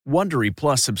Wondery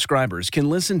Plus subscribers can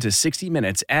listen to 60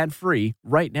 Minutes ad-free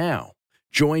right now.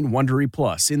 Join Wondery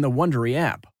Plus in the Wondery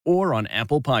app or on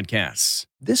Apple Podcasts.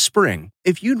 This spring,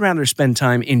 if you'd rather spend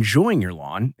time enjoying your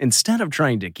lawn instead of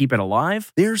trying to keep it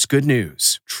alive, there's good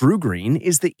news. True Green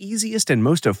is the easiest and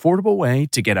most affordable way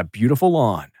to get a beautiful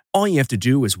lawn. All you have to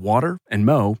do is water and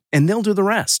mow, and they'll do the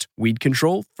rest. Weed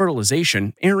control,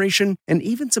 fertilization, aeration, and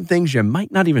even some things you might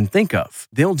not even think of.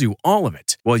 They'll do all of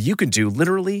it, while you can do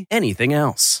literally anything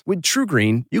else. With True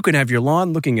Green, you can have your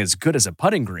lawn looking as good as a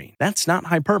putting green. That's not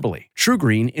hyperbole. True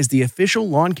Green is the official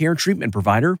lawn care treatment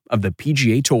provider of the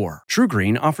PGA Tour. True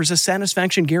Green offers a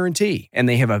satisfaction guarantee, and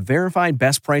they have a verified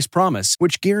best price promise,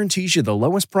 which guarantees you the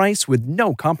lowest price with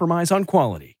no compromise on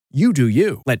quality. You do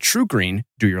you. Let True Green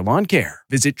do your lawn care.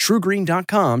 Visit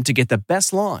TrueGreen.com to get the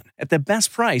best lawn at the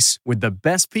best price with the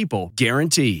best people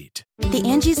guaranteed. The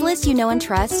Angie's List you know and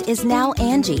trust is now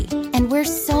Angie, and we're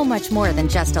so much more than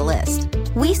just a list.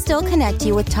 We still connect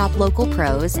you with top local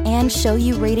pros and show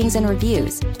you ratings and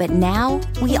reviews, but now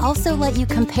we also let you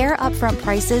compare upfront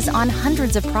prices on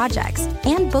hundreds of projects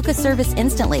and book a service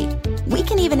instantly. We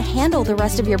can even handle the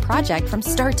rest of your project from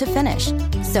start to finish.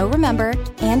 So remember,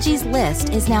 Angie's List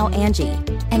is now Angie,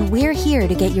 and we're here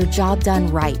to get your job done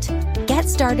right. Get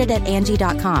started at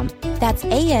Angie.com. That's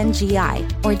ANGI,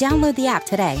 or download the app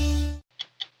today.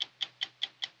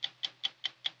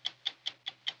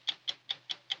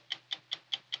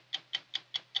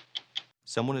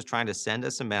 Someone is trying to send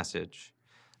us a message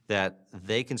that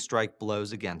they can strike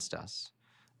blows against us,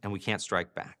 and we can't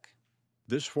strike back.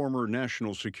 This former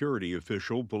national security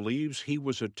official believes he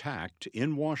was attacked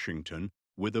in Washington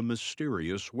with a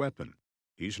mysterious weapon.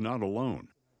 He's not alone.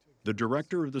 The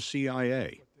director of the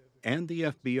CIA and the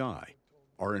FBI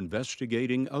are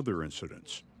investigating other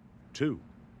incidents. 2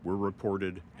 were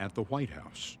reported at the White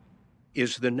House.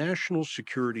 Is the national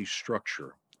security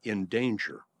structure in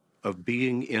danger of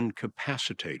being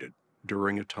incapacitated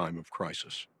during a time of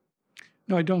crisis?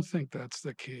 No, I don't think that's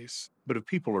the case. But if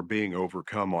people are being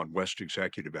overcome on West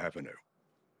Executive Avenue,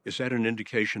 is that an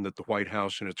indication that the White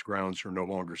House and its grounds are no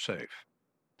longer safe?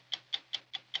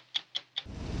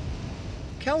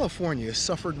 California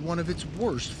suffered one of its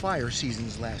worst fire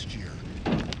seasons last year.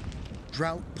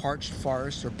 Drought-parched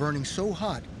forests are burning so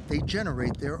hot, they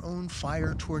generate their own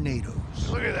fire tornadoes.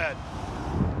 Look at that.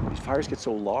 These fires get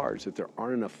so large that there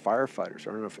aren't enough firefighters,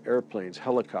 aren't enough airplanes,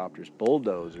 helicopters,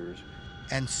 bulldozers.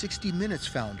 And 60 Minutes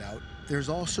found out there's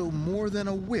also more than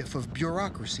a whiff of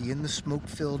bureaucracy in the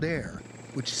smoke-filled air,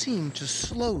 which seemed to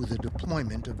slow the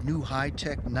deployment of new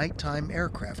high-tech nighttime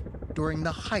aircraft during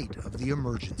the height of the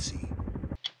emergency.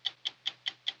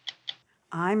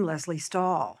 I'm Leslie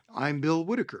Stahl. I'm Bill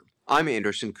Whitaker. I'm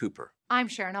Anderson Cooper. I'm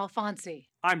Sharon Alfonsi.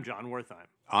 I'm John Wertheim.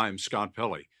 I'm Scott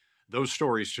Pelley. Those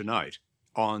stories tonight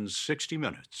on 60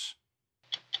 Minutes.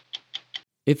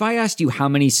 If I asked you how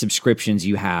many subscriptions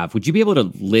you have, would you be able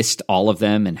to list all of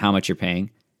them and how much you're paying?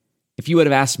 If you would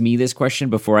have asked me this question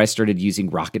before I started using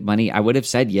Rocket Money, I would have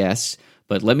said yes,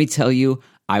 but let me tell you,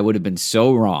 I would have been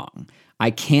so wrong. I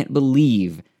can't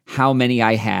believe how many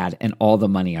I had and all the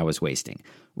money I was wasting.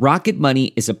 Rocket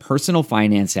Money is a personal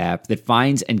finance app that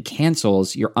finds and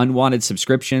cancels your unwanted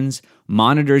subscriptions,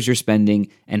 monitors your spending,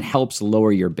 and helps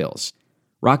lower your bills.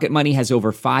 Rocket Money has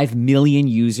over 5 million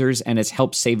users and has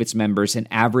helped save its members an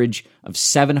average of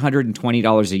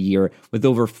 $720 a year with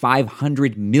over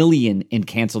 500 million in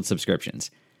canceled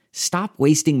subscriptions. Stop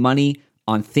wasting money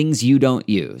on things you don't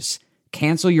use.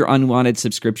 Cancel your unwanted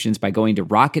subscriptions by going to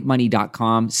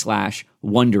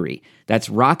rocketmoney.com/Wondery. That's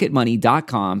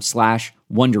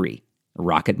rocketmoney.com/Wondery.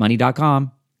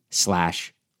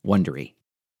 rocketmoney.com/Wondery.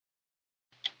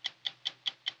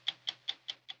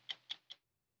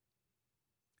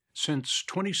 Since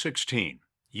 2016,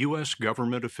 U.S.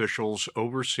 government officials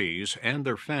overseas and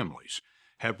their families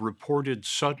have reported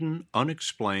sudden,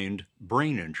 unexplained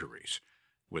brain injuries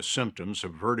with symptoms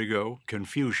of vertigo,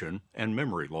 confusion, and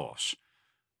memory loss.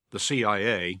 The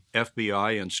CIA,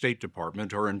 FBI, and State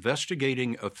Department are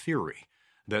investigating a theory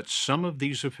that some of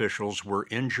these officials were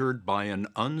injured by an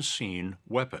unseen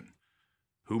weapon.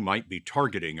 Who might be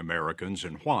targeting Americans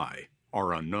and why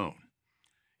are unknown.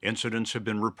 Incidents have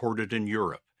been reported in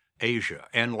Europe, Asia,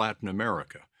 and Latin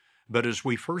America, but as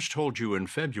we first told you in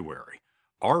February,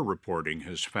 our reporting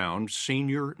has found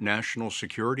senior national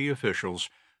security officials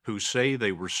who say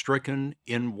they were stricken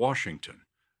in Washington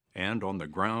and on the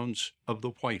grounds of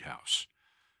the White House.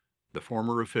 The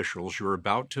former officials you're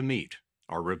about to meet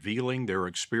are revealing their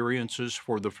experiences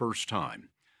for the first time.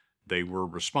 They were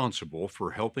responsible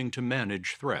for helping to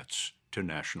manage threats to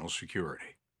national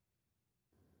security.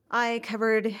 I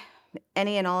covered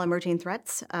any and all emerging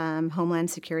threats, homeland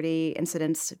security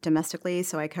incidents domestically.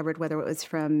 So I covered whether it was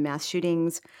from mass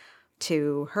shootings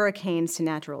to hurricanes to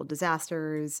natural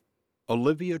disasters.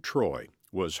 Olivia Troy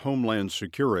was Homeland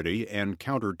Security and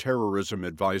Counterterrorism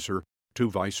Advisor to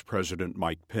Vice President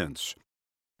Mike Pence.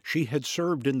 She had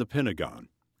served in the Pentagon,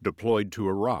 deployed to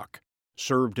Iraq,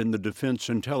 served in the Defense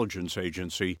Intelligence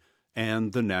Agency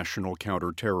and the National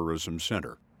Counterterrorism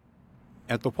Center.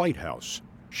 At the White House,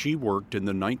 she worked in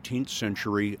the 19th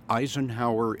century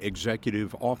Eisenhower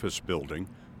Executive Office building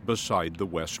beside the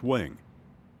West Wing.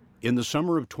 In the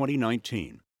summer of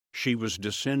 2019, she was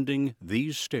descending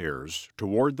these stairs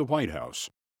toward the White House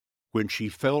when she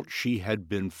felt she had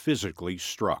been physically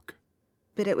struck.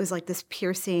 But it was like this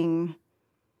piercing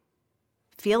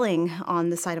feeling on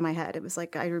the side of my head. It was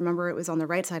like, I remember it was on the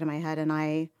right side of my head, and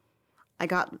I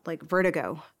got like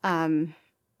vertigo. I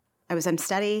was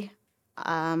unsteady.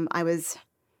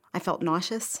 I felt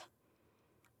nauseous.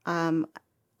 I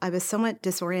was somewhat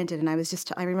disoriented, and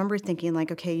I remember thinking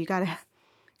like, okay,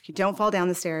 if you don't fall down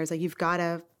the stairs, like you've got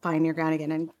to find your ground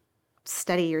again and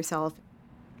steady yourself.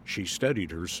 She steadied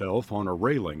herself on a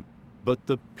railing, but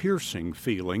the piercing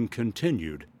feeling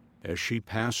continued as she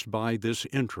passed by this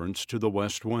entrance to the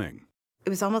West Wing. It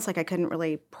was almost like I couldn't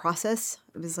really process.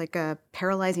 It was like a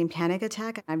paralyzing panic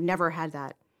attack. I've never had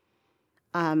that.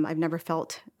 I've never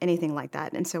felt anything like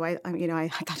that. And so I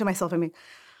thought to myself,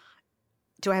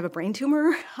 do I have a brain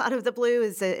tumor out of the blue?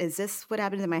 Is this what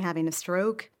happened? Am I having a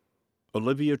stroke?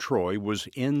 Olivia Troy was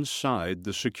inside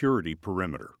the security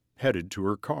perimeter, headed to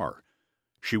her car.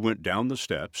 She went down the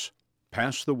steps,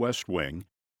 past the West Wing,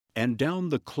 and down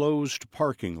the closed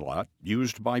parking lot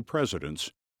used by presidents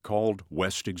called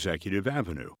West Executive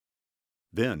Avenue.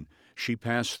 Then she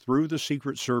passed through the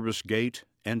Secret Service gate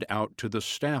and out to the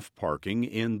staff parking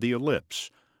in the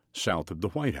Ellipse, south of the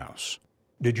White House.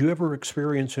 Did you ever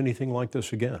experience anything like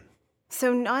this again?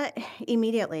 So not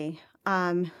immediately,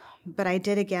 but I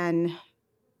did again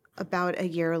about a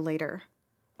year later.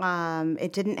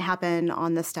 It didn't happen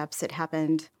on the steps. It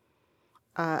happened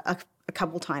a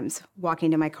couple times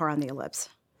walking to my car on the Ellipse.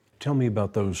 Tell me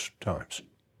about those times.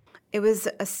 It was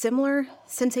a similar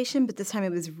sensation, but this time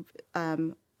it was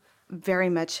very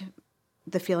much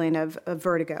the feeling of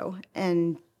vertigo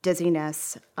and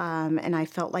dizziness, and I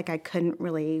felt like I couldn't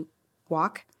really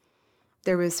walk.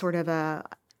 There was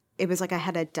it was like I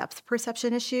had a depth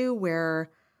perception issue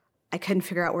where I couldn't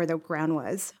figure out where the ground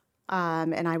was,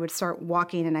 and I would start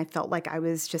walking, and I felt like I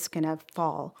was just going to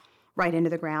fall right into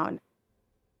the ground.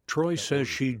 Troy says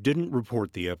she didn't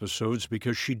report the episodes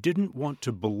because she didn't want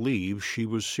to believe she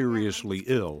was seriously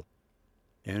ill,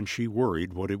 and she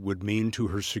worried what it would mean to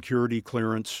her security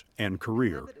clearance and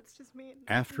career.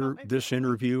 After this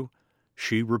interview,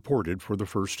 she reported for the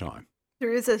first time.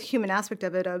 There is a human aspect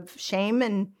of it, of shame,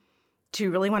 and do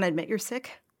you really want to admit you're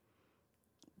sick?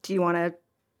 Do you want to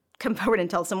come forward and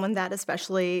tell someone that,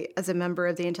 especially as a member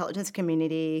of the intelligence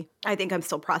community? I think I'm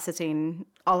still processing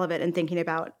all of it and thinking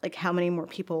about like how many more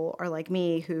people are like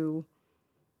me who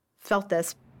felt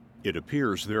this. It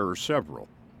appears there are several.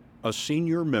 A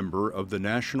senior member of the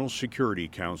National Security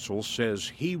Council says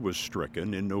he was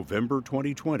stricken in November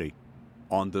 2020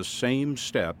 on the same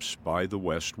steps by the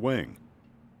West Wing.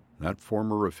 That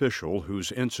former official,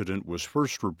 whose incident was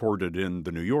first reported in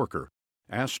The New Yorker,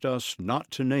 asked us not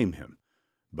to name him,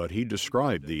 but he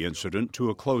described the incident to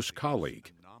a close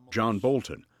colleague, John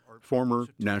Bolton, former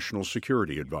National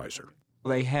Security Advisor.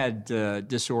 They had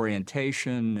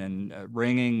disorientation and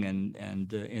ringing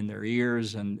and in their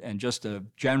ears and just a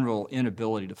general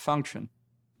inability to function.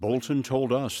 Bolton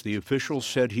told us the official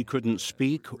said he couldn't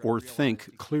speak or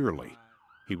think clearly.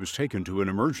 He was taken to an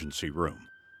emergency room.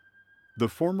 The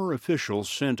former official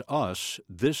sent us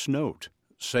this note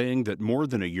saying that more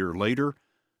than a year later,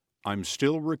 I'm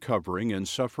still recovering and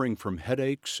suffering from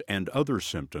headaches and other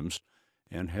symptoms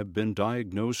and have been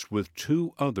diagnosed with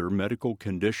 2 other medical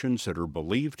conditions that are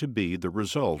believed to be the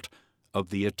result of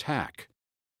the attack.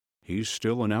 He's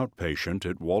still an outpatient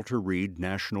at Walter Reed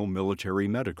National Military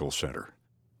Medical Center.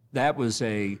 That was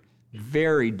a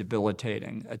very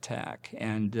debilitating attack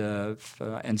and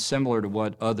similar to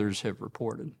what others have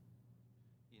reported.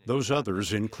 Those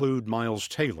others include Miles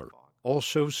Taylor,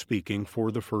 also speaking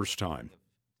for the first time.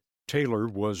 Taylor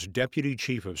was Deputy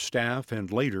Chief of Staff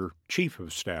and later Chief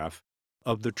of Staff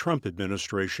of the Trump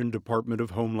administration Department of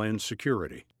Homeland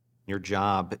Security. Your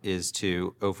job is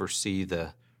to oversee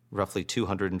the roughly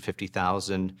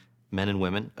 250,000 men and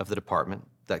women of the department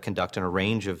that conduct in a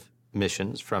range of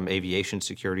missions from aviation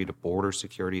security to border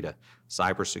security to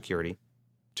cybersecurity.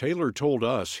 Taylor told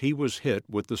us he was hit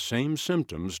with the same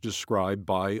symptoms described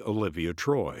by Olivia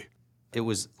Troy. It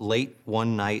was late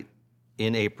one night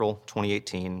in April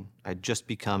 2018. I'd just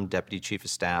become Deputy Chief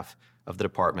of Staff of the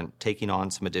department, taking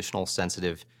on some additional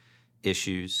sensitive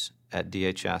issues at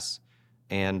DHS,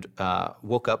 and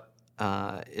woke up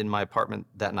in my apartment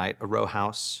that night, a row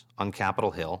house on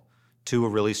Capitol Hill, to a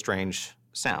really strange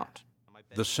sound.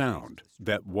 The sound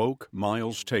that woke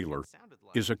Miles Taylor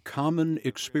is a common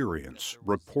experience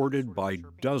reported by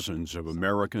dozens of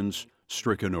Americans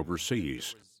stricken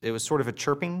overseas. It was sort of a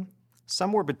chirping,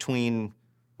 somewhere between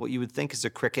what you would think is a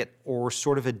cricket or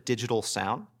sort of a digital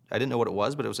sound. I didn't know what it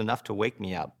was, but it was enough to wake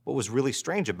me up. What was really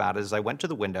strange about it is I went to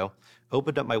the window,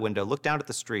 opened up my window, looked down at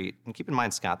the street, and keep in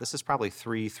mind, Scott, this is probably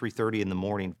 3:30 in the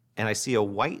morning, and I see a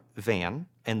white van,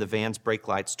 and the van's brake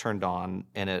lights turned on,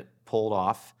 and it pulled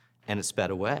off, and it sped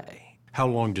away. How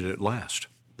long did it last?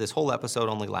 This whole episode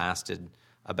only lasted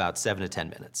about 7 to 10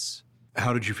 minutes.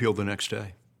 How did you feel the next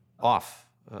day? Off,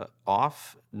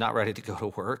 not ready to go to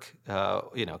work,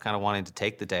 kind of wanting to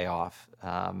take the day off,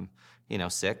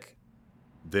 sick.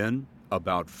 Then,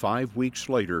 about 5 weeks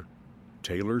later,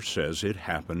 Taylor says it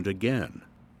happened again.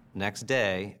 Next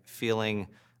day, feeling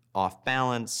off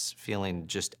balance, feeling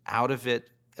just out of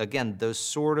it. Again, those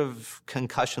sort of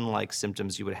concussion-like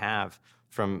symptoms you would have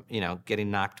from, getting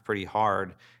knocked pretty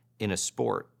hard in a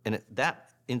sport. And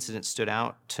that incident stood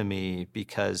out to me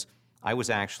because I was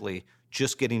actually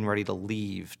just getting ready to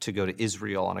leave to go to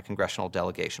Israel on a congressional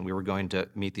delegation. We were going to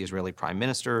meet the Israeli Prime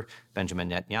Minister, Benjamin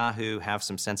Netanyahu, have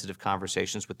some sensitive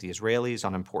conversations with the Israelis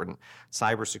on important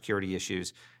cybersecurity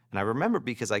issues. And I remember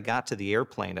because I got to the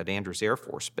airplane at Andrews Air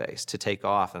Force Base to take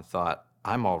off and thought,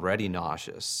 I'm already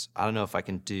nauseous. I don't know if I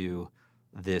can do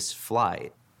this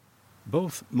flight.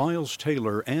 Both Miles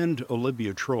Taylor and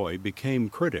Olivia Troy became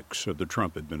critics of the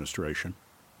Trump administration.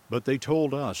 But they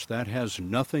told us that has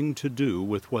nothing to do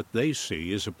with what they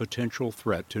see as a potential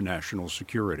threat to national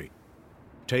security.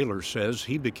 Taylor says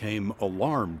he became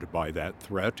alarmed by that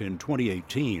threat in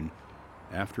 2018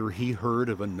 after he heard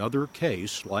of another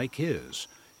case like his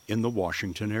in the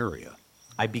Washington area.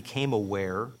 I became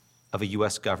aware of a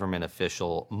U.S. government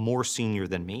official more senior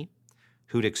than me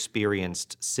who'd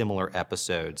experienced similar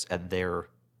episodes at their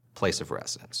place of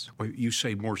residence. Well, you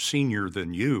say more senior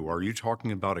than you. Are you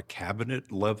talking about a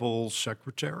cabinet-level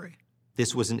secretary?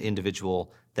 This was an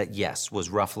individual that, yes, was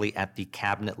roughly at the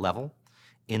cabinet level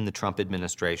in the Trump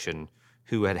administration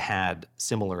who had had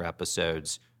similar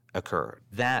episodes occur.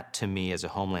 That, to me, as a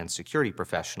Homeland Security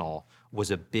professional, was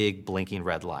a big blinking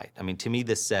red light. I mean, to me,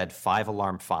 this said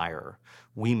 5-alarm fire.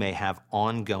 We may have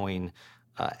ongoing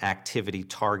activity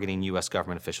targeting U.S.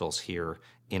 government officials here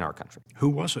in our country. Who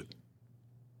was it?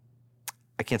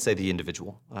 I can't say the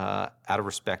individual, out of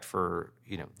respect for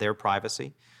their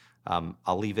privacy.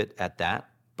 I'll leave it at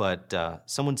that. But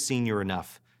someone senior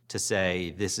enough to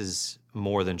say this is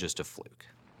more than just a fluke.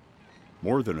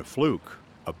 More than a fluke,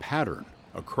 a pattern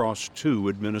across 2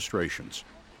 administrations.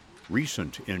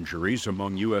 Recent injuries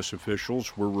among U.S.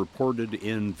 officials were reported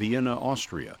in Vienna,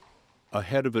 Austria,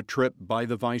 ahead of a trip by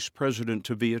the vice president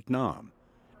to Vietnam,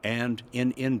 and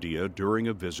in India during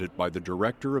a visit by the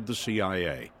director of the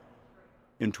CIA.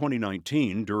 In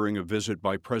 2019, during a visit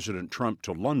by President Trump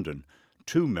to London,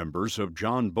 2 members of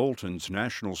John Bolton's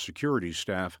national security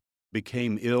staff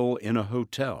became ill in a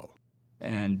hotel.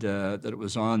 And that it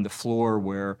was on the floor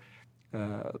where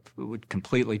it was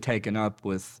completely taken up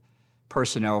with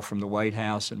personnel from the White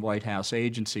House and White House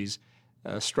agencies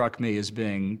struck me as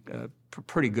being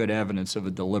pretty good evidence of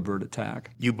a deliberate attack.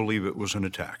 You believe it was an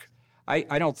attack?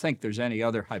 I don't think there's any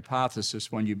other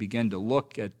hypothesis when you begin to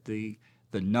look at the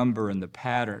number and the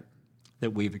pattern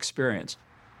that we've experienced.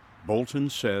 Bolton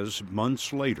says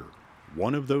months later,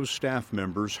 one of those staff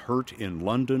members hurt in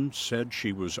London said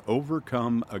she was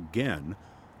overcome again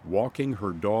walking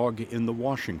her dog in the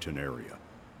Washington area.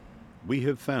 We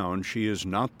have found she is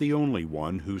not the only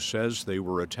one who says they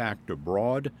were attacked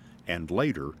abroad and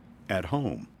later at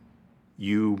home.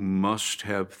 You must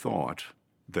have thought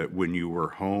that when you were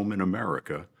home in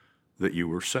America that you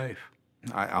were safe.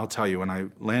 I'll tell you, when I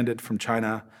landed from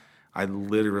China, I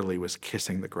literally was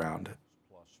kissing the ground.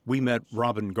 We met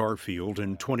Robin Garfield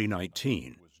in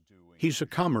 2019. He's a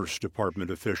Commerce Department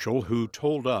official who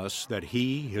told us that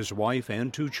he, his wife,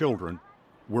 and 2 children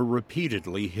were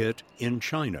repeatedly hit in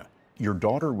China. Your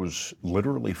daughter was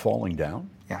literally falling down?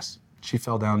 Yes, she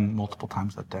fell down multiple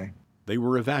times that day. They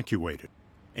were evacuated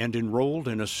and enrolled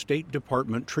in a State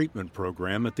Department treatment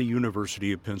program at the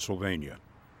University of Pennsylvania.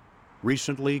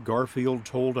 Recently, Garfield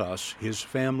told us his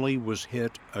family was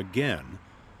hit again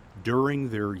during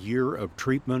their year of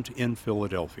treatment in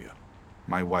Philadelphia.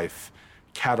 My wife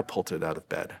catapulted out of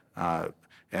bed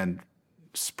and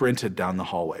sprinted down the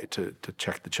hallway to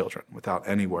check the children without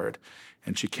any word.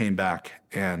 And she came back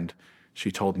and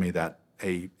She told me that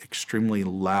a extremely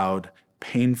loud,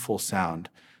 painful sound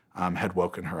had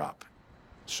woken her up.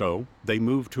 So they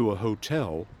moved to a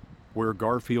hotel where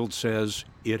Garfield says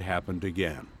it happened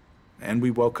again. And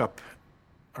we woke up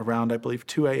around, I believe,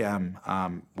 2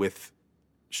 a.m. With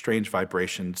strange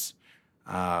vibrations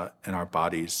in our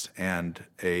bodies and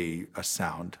a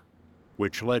sound.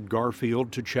 Which led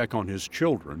Garfield to check on his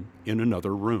children in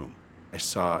another room. I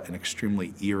saw an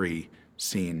extremely eerie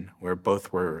scene where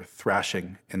both were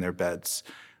thrashing in their beds,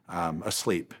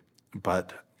 asleep,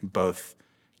 but both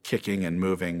kicking and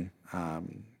moving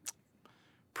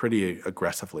pretty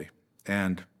aggressively.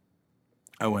 And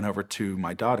I went over to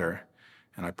my daughter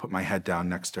and I put my head down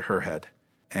next to her head,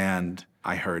 and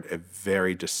I heard a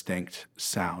very distinct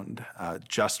sound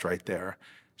just right there,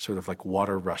 sort of like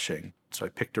water rushing. So I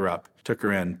picked her up, took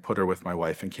her in, put her with my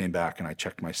wife, and came back, and I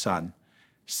checked my son.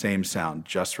 Same sound,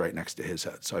 just right next to his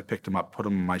head. So I picked him up, put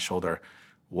him on my shoulder,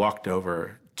 walked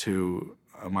over to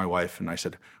my wife, and I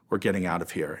said, "We're getting out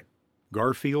of here."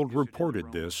 Garfield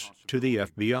reported this to the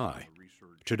FBI.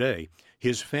 Today,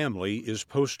 his family is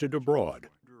posted abroad,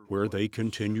 where they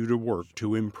continue to work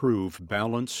to improve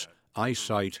balance,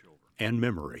 eyesight, and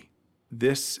memory.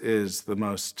 This is the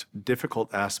most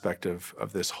difficult aspect of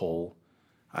this whole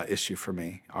issue for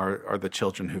me, are the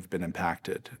children who've been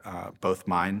impacted, both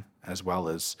mine as well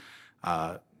as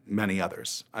many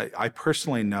others. I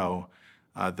personally know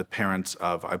the parents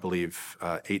of, I believe,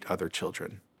 8 other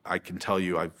children. I can tell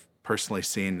you I've personally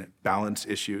seen balance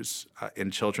issues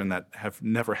in children that have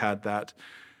never had that,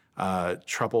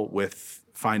 trouble with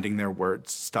finding their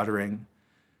words, stuttering,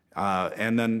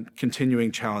 and then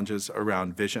continuing challenges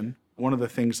around vision. One of the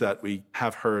things that we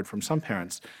have heard from some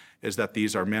parents is that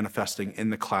these are manifesting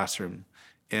in the classroom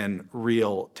in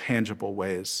real, tangible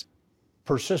ways.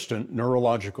 Persistent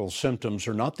neurological symptoms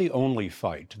are not the only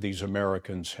fight these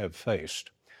Americans have faced.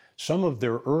 Some of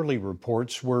their early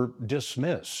reports were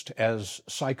dismissed as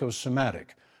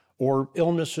psychosomatic or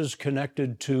illnesses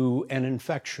connected to an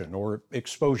infection or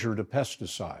exposure to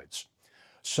pesticides.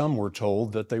 Some were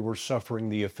told that they were suffering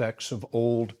the effects of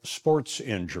old sports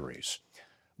injuries.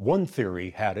 One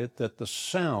theory had it that the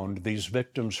sound these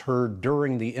victims heard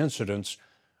during the incidents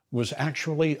was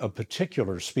actually a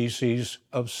particular species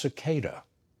of cicada.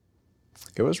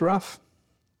 It was rough.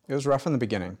 It was rough in the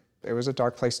beginning. It was a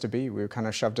dark place to be. We were kind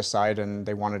of shoved aside and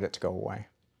they wanted it to go away.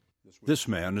 This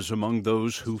man is among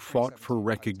those who fought for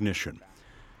recognition.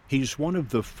 He's one of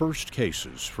the first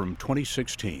cases from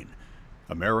 2016.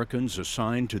 Americans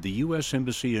assigned to the U.S.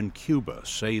 Embassy in Cuba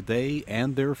say they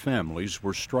and their families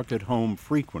were struck at home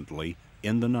frequently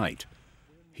in the night.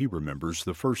 He remembers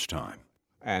the first time.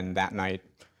 And that night,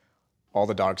 all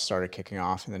the dogs started kicking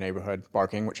off in the neighborhood,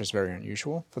 barking, which is very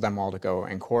unusual for them all to go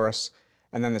in chorus.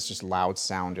 And then this just loud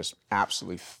sound just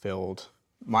absolutely filled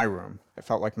my room. It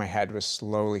felt like my head was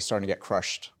slowly starting to get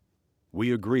crushed.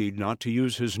 We agreed not to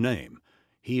use his name.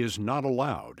 He is not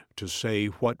allowed to say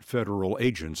what federal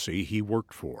agency he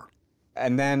worked for.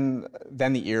 And then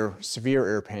the severe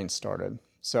ear pain started.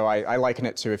 So I liken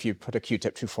it to if you put a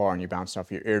Q-tip too far and you bounce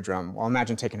off your eardrum. Well,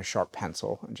 imagine taking a sharp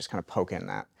pencil and just kind of poking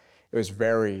that. It was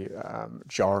very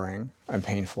jarring and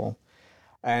painful.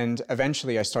 And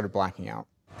eventually I started blacking out.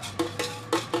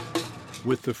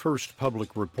 With the first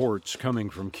public reports coming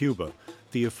from Cuba,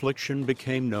 the affliction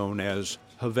became known as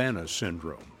Havana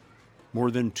syndrome.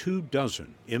 More than 24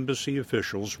 embassy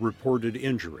officials reported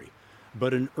injury,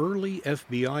 but an early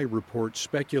FBI report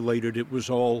speculated it was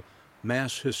all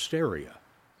mass hysteria.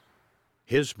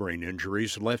 His brain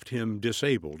injuries left him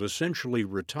disabled, essentially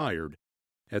retired,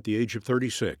 at the age of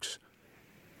 36.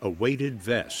 A weighted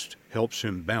vest helps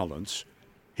him balance,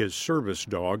 his service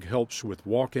dog helps with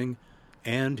walking,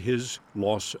 and his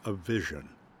loss of vision.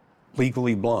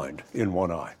 Legally blind in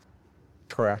one eye.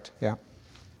 Correct, yeah.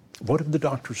 What have the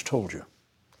doctors told you?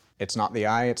 It's not the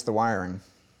eye, it's the wiring.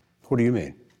 What do you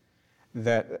mean?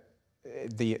 That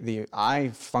the eye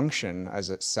function as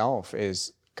itself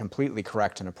is completely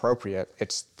correct and appropriate.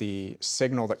 It's the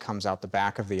signal that comes out the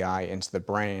back of the eye into the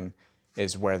brain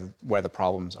is where the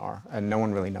problems are, and no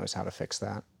one really knows how to fix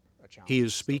that. He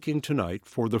is speaking tonight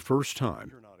for the first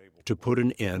time to put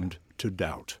an end to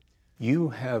doubt. You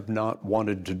have not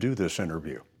wanted to do this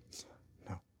interview.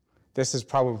 No. This is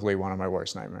probably one of my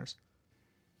worst nightmares.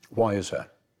 Why is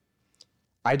that?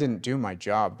 I didn't do my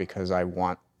job because I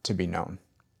want to be known.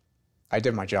 I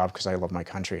did my job because I love my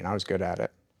country and I was good at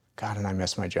it. God, and I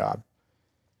miss my job.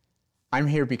 I'm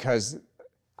here because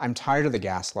I'm tired of the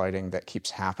gaslighting that keeps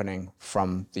happening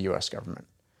from the US government.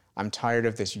 I'm tired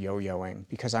of this yo-yoing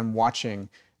because I'm watching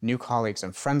new colleagues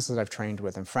and friends that I've trained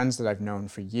with and friends that I've known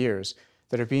for years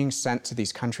that are being sent to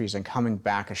these countries and coming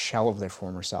back a shell of their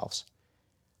former selves.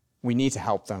 We need to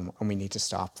help them, and we need to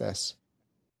stop this.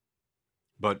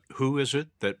 But who is it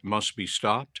that must be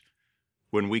stopped?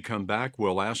 When we come back,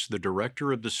 we'll ask the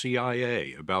director of the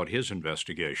CIA about his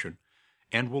investigation,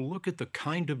 and we'll look at the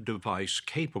kind of device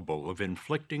capable of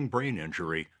inflicting brain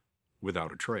injury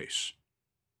without a trace.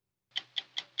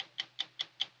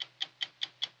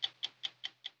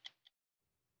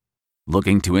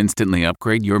 Looking to instantly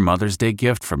upgrade your Mother's Day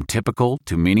gift from typical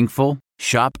to meaningful?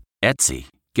 Shop Etsy.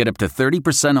 Get up to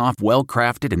 30% off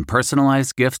well-crafted and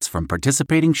personalized gifts from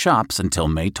participating shops until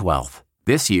May 12th.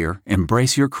 This year,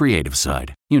 embrace your creative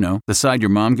side. You know, the side your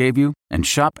mom gave you. And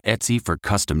shop Etsy for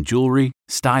custom jewelry,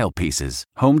 style pieces,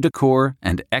 home decor,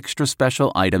 and extra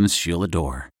special items she'll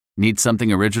adore. Need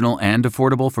something original and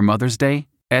affordable for Mother's Day?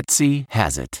 Etsy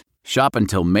has it. Shop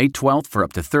until May 12th for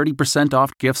up to 30%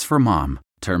 off gifts for mom.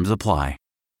 Terms apply.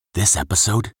 This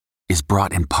episode is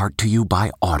brought in part to you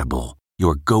by Audible,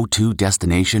 your go-to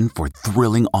destination for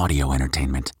thrilling audio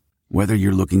entertainment. Whether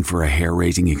you're looking for a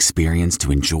hair-raising experience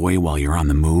to enjoy while you're on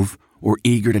the move or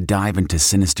eager to dive into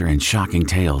sinister and shocking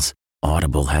tales,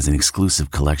 Audible has an exclusive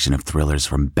collection of thrillers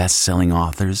from best-selling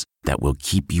authors that will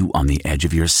keep you on the edge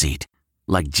of your seat.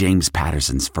 Like James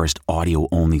Patterson's first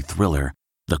audio-only thriller,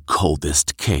 The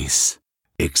Coldest Case.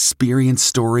 Experience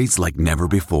stories like never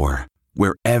before,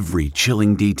 where every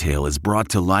chilling detail is brought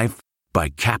to life by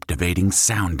captivating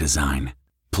sound design.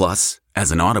 Plus,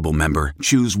 as an Audible member,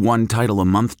 choose one title a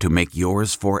month to make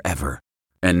yours forever.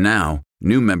 And now,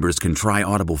 new members can try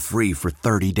Audible free for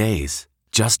 30 days.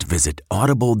 Just visit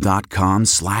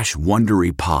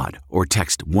audible.com/WonderyPod or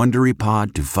text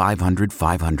WonderyPod to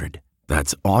 500-500.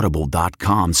 That's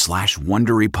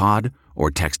audible.com/WonderyPod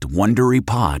or text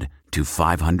WonderyPod to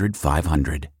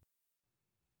 500-500.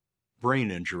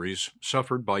 Brain injuries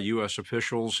suffered by U.S.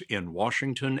 officials in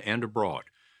Washington and abroad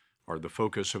are the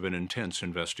focus of an intense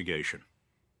investigation.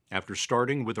 After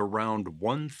starting with around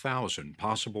 1,000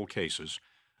 possible cases,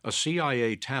 a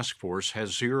CIA task force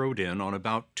has zeroed in on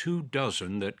about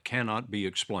 24 that cannot be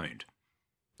explained.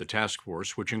 The task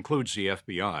force, which includes the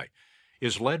FBI,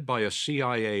 is led by a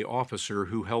CIA officer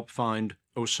who helped find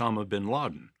Osama bin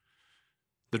Laden.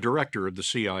 The director of the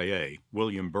CIA,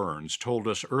 William Burns, told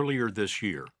us earlier this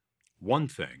year, one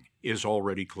thing is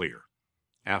already clear.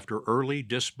 After early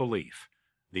disbelief,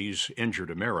 these injured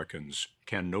Americans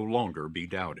can no longer be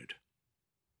doubted.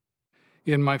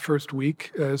 In my first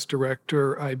week as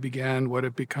director, I began what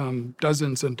have become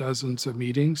dozens and dozens of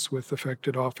meetings with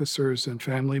affected officers and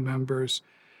family members,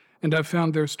 and I've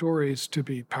found their stories to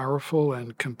be powerful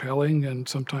and compelling and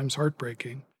sometimes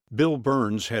heartbreaking. Bill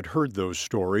Burns had heard those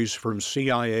stories from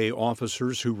CIA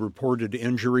officers who reported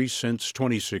injuries since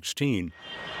 2016.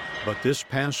 But this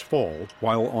past fall,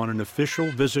 while on an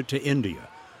official visit to India,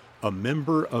 a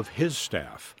member of his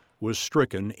staff was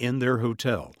stricken in their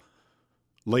hotel.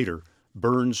 Later,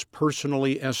 Burns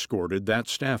personally escorted that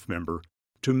staff member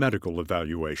to medical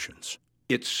evaluations.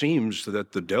 It seems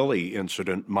that the Delhi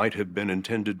incident might have been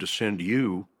intended to send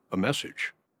you a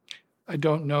message. I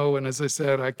don't know, and as I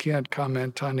said, I can't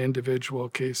comment on individual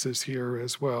cases here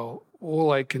as well.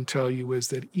 All I can tell you is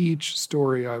that each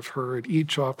story I've heard,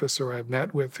 each officer I've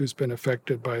met with who's been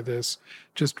affected by this,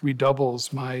 just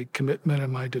redoubles my commitment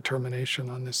and my determination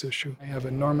on this issue. I have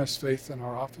enormous faith in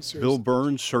our officers. Bill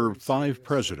Burns served 5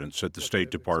 presidents at the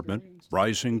State Department,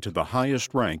 rising to the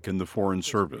highest rank in the Foreign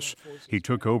Service. He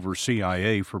took over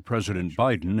CIA for President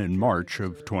Biden in March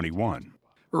of 21.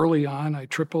 Early on, I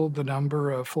tripled the number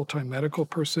of full-time medical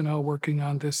personnel working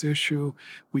on this issue.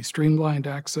 We streamlined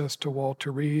access to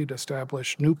Walter Reed,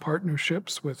 established new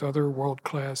partnerships with other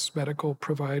world-class medical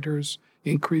providers,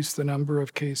 increased the number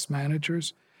of case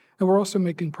managers, and we're also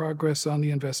making progress on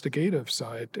the investigative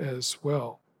side as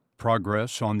well.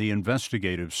 Progress on the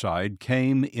investigative side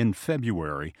came in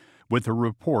February with a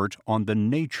report on the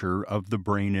nature of the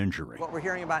brain injury. What we're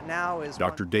hearing about now is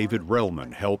Dr. David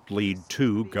Relman helped lead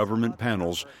 2 government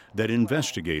panels that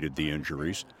investigated the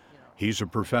injuries. He's a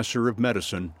professor of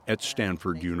medicine at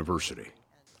Stanford University.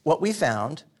 What we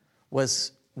found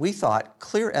was, we thought,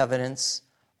 clear evidence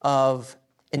of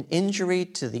an injury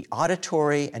to the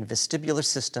auditory and vestibular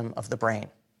system of the brain.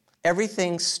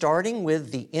 Everything starting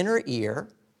with the inner ear,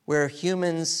 where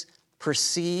humans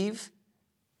perceive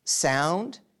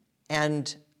sound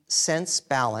and sense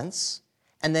balance,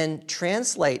 and then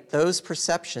translate those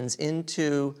perceptions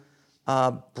into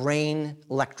brain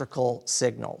electrical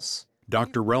signals.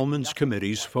 Dr. Relman's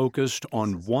committees focused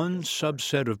on one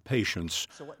subset of patients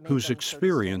whose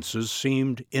experiences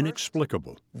seemed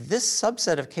inexplicable. This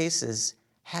subset of cases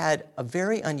had a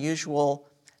very unusual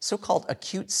so-called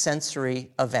acute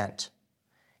sensory event,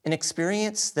 an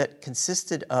experience that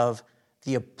consisted of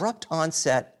the abrupt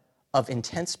onset of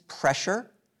intense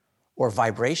pressure or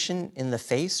vibration in the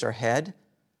face or head,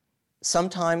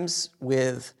 sometimes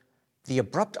with the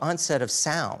abrupt onset of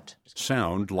sound.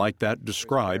 Sound like that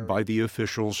described by the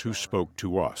officials who spoke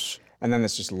to us. And then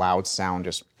this just loud sound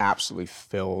just absolutely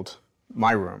filled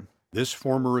my room. This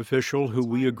former official, who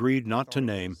we agreed not to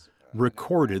name,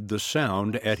 recorded the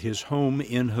sound at his home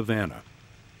in Havana.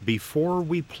 Before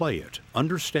we play it,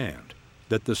 understand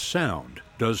that the sound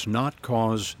does not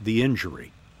cause the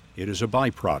injury. It is a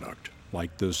byproduct,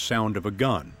 like the sound of a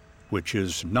gun, which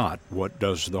is not what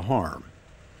does the harm.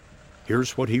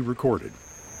 Here's what he recorded.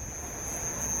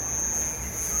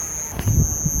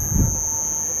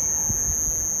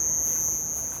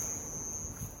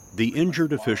 The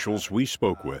injured officials we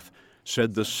spoke with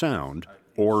said the sound,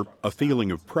 or a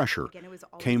feeling of pressure,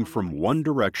 came from one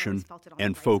direction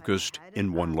and focused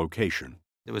in one location.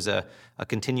 It was a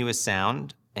continuous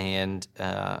sound, and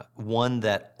one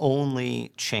that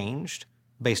only changed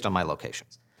based on my location.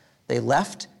 They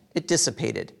left, it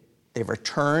dissipated. They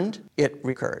returned, it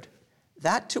recurred.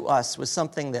 That to us was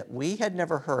something that we had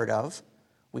never heard of,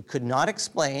 we could not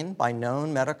explain by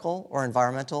known medical or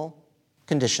environmental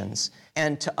conditions,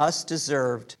 and to us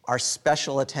deserved our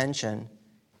special attention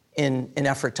in an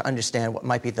effort to understand what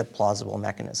might be the plausible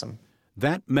mechanism.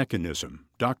 That mechanism,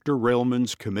 Dr.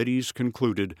 Railman's committees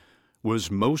concluded,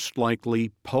 was most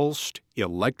likely pulsed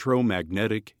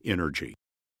electromagnetic energy.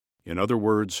 In other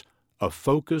words, a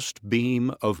focused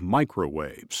beam of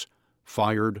microwaves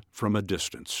fired from a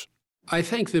distance. I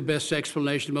think the best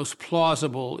explanation, most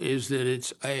plausible, is that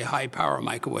it's a high-power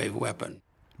microwave weapon.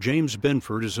 James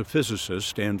Benford is a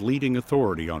physicist and leading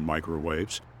authority on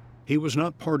microwaves. He was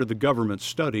not part of the government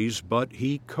studies, but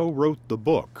he co-wrote the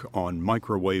book on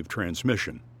microwave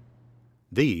transmission.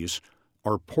 These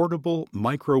are portable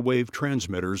microwave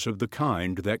transmitters of the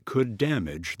kind that could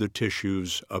damage the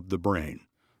tissues of the brain.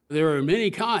 There are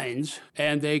many kinds,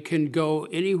 and they can go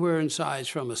anywhere in size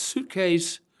from a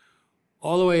suitcase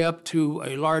all the way up to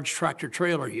a large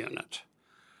tractor-trailer unit.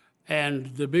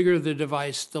 And the bigger the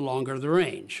device, the longer the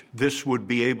range. This would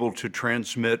be able to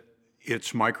transmit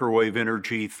its microwave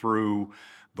energy through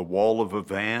the wall of a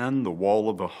van, the wall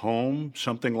of a home,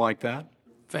 something like that?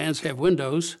 Vans have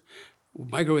windows.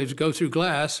 Microwaves go through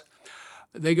glass.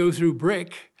 They go through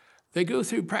brick. They go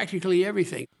through practically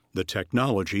everything. The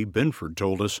technology, Benford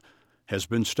told us, has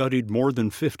been studied more than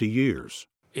 50 years.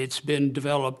 It's been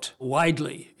developed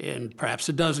widely in perhaps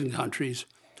a dozen countries.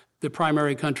 The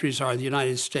primary countries are the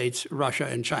United States, Russia,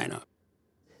 and China.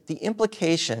 The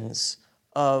implications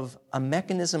of a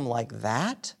mechanism like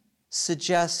that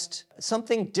suggest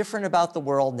something different about the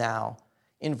world now,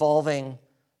 involving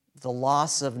the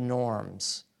loss of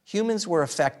norms. Humans were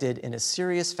affected in a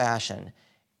serious fashion,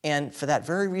 and for that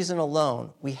very reason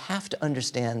alone, we have to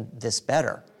understand this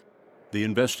better. The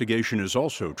investigation is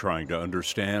also trying to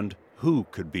understand who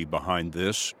could be behind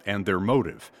this and their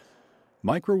motive.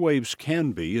 Microwaves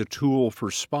can be a tool for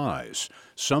spies.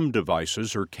 Some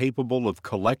devices are capable of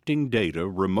collecting data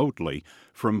remotely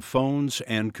from phones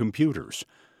and computers.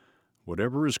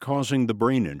 Whatever is causing the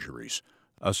brain injuries,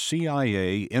 a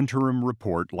CIA interim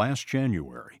report last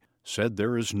January said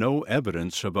there is no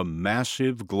evidence of a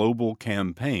massive global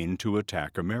campaign to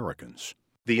attack Americans.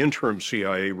 The interim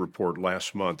CIA report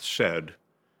last month said,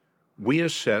 "We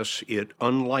assess it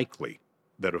unlikely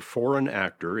that a foreign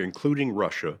actor, including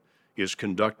Russia, is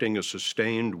conducting a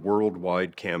sustained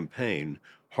worldwide campaign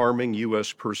harming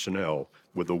U.S. personnel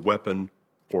with a weapon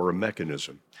or a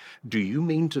mechanism." Do you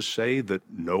mean to say that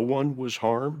no one was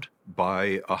harmed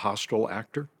by a hostile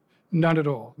actor? Not at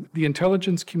all. The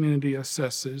intelligence community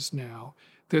assesses now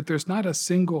that there's not a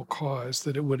single cause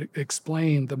that it would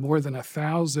explain the more than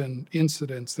 1,000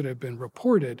 incidents that have been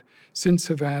reported since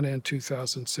Havana in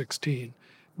 2016.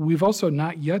 We've also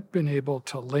not yet been able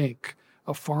to link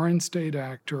a foreign state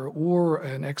actor or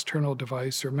an external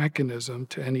device or mechanism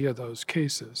to any of those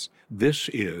cases. This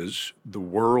is the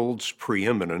world's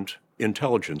preeminent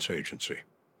intelligence agency.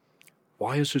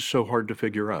 Why is this so hard to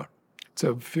figure out? It's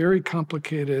a very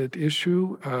complicated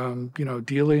issue,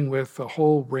 dealing with a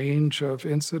whole range of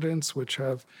incidents which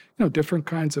have, different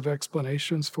kinds of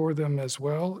explanations for them as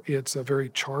well. It's a very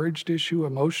charged issue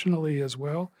emotionally as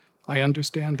well. I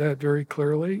understand that very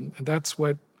clearly. And that's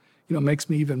what, makes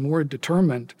me even more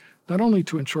determined, not only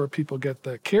to ensure people get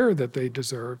the care that they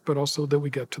deserve, but also that we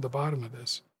get to the bottom of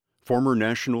this. Former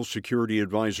National Security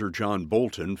Advisor John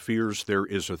Bolton fears there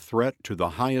is a threat to the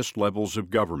highest levels of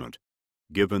government,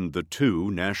 given the two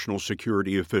national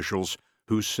security officials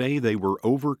who say they were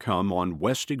overcome on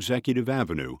West Executive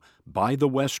Avenue by the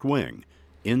West Wing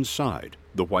inside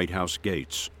the White House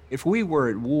gates. If we were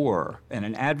at war and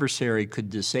an adversary could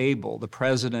disable the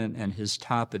president and his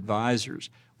top advisors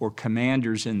or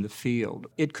commanders in the field,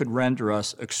 it could render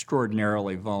us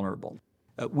extraordinarily vulnerable.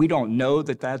 We don't know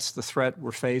that that's the threat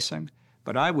we're facing,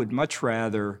 but I would much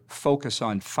rather focus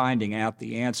on finding out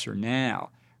the answer now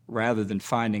rather than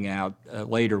finding out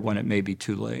later when it may be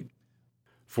too late.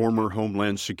 Former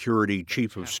Homeland Security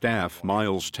Chief of Staff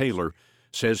Miles Taylor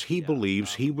says he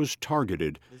believes he was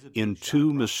targeted in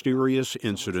 2 mysterious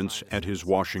incidents at his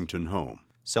Washington home.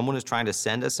 Someone is trying to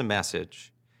send us a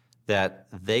message that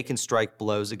they can strike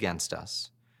blows against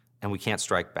us and we can't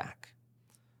strike back.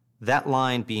 That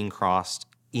line being crossed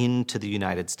into the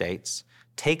United States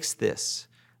takes this,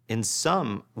 in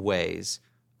some ways,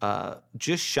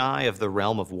 just shy of the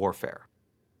realm of warfare.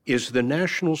 Is the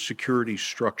national security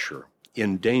structure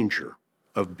in danger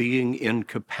of being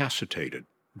incapacitated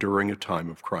during a time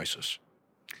of crisis?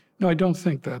 No, I don't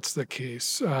think that's the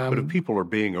case. But if people are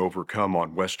being overcome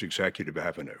on West Executive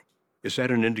Avenue, is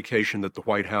that an indication that the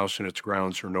White House and its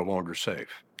grounds are no longer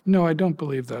safe? No, I don't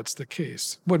believe that's the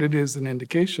case. What it is an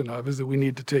indication of is that we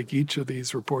need to take each of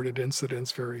these reported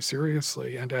incidents very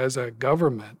seriously. And as a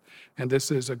government, and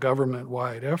this is a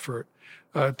government-wide effort,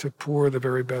 to pour the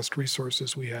very best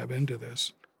resources we have into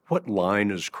this. What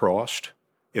line is crossed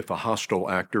if a hostile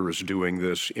actor is doing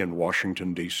this in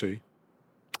Washington, D.C.?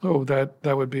 Oh, that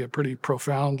would be a pretty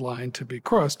profound line to be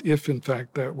crossed if, in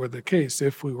fact, that were the case,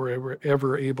 if we were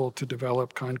ever able to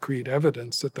develop concrete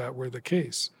evidence that that were the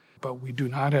case. But we do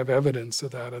not have evidence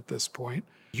of that at this point.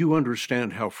 You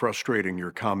understand how frustrating your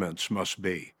comments must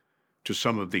be to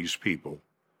some of these people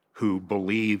who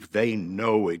believe they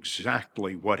know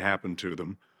exactly what happened to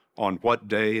them, on what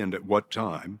day and at what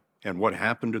time, and what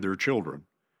happened to their children.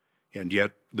 And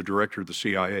yet the director of the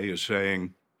CIA is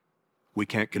saying, we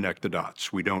can't connect the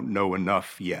dots. We don't know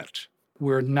enough yet.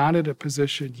 We're not at a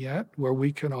position yet where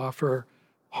we can offer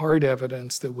hard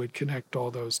evidence that would connect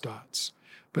all those dots.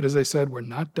 But as I said, we're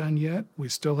not done yet. We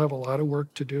still have a lot of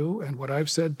work to do. And what I've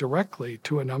said directly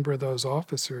to a number of those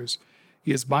officers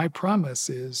is my promise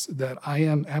is that I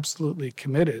am absolutely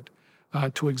committed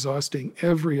to exhausting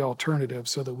every alternative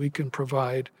so that we can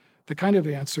provide the kind of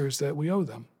answers that we owe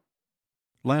them.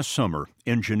 Last summer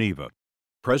in Geneva,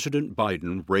 President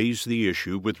Biden raised the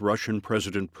issue with Russian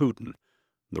President Putin.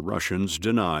 The Russians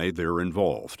deny they're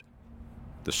involved.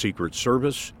 The Secret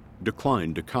Service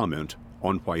declined to comment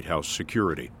on White House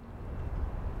security.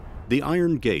 The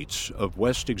iron gates of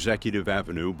West Executive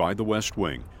Avenue by the West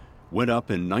Wing went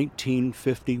up in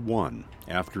 1951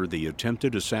 after the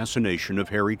attempted assassination of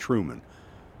Harry Truman.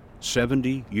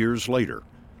 70 years later,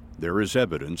 there is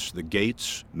evidence the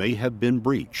gates may have been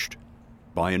breached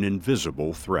by an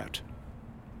invisible threat.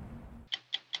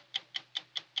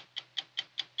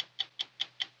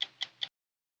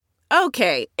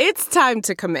 Okay, it's time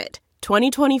to commit.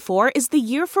 2024 is the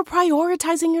year for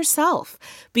prioritizing yourself.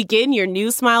 Begin your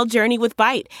new smile journey with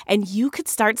Byte, and you could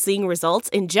start seeing results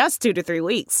in just 2 to 3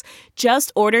 weeks.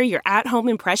 Just order your at-home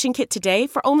impression kit today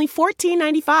for only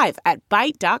 $14.95 at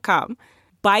Byte.com.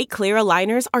 Byte Clear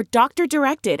aligners are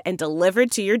doctor-directed and delivered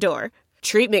to your door.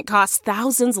 Treatment costs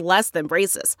thousands less than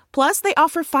braces. Plus, they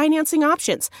offer financing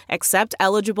options, accept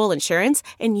eligible insurance,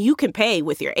 and you can pay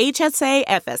with your HSA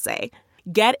FSA.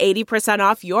 Get 80%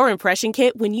 off your impression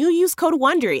kit when you use code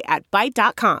WONDERY at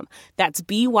Byte.com. That's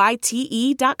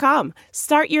BYTE.com.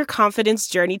 Start your confidence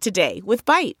journey today with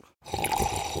Byte.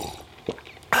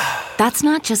 That's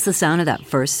not just the sound of that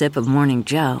first sip of Morning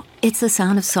Joe. It's the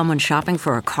sound of someone shopping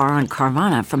for a car on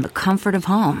Carvana from the comfort of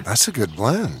home. That's a good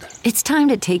blend. It's time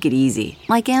to take it easy,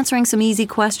 like answering some easy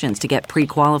questions to get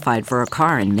pre-qualified for a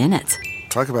car in minutes.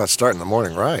 Talk about starting the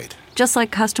morning right. Just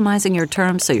like customizing your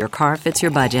terms so your car fits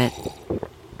your budget.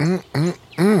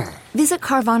 Visit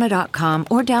Carvana.com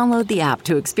or download the app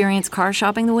to experience car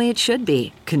shopping the way it should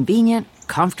be. Convenient,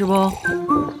 comfortable.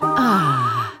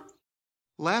 Ah.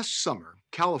 Last summer,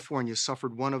 California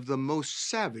suffered one of the most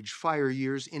savage fire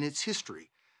years in its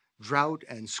history. Drought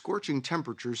and scorching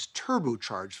temperatures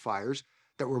turbocharged fires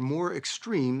that were more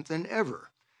extreme than ever.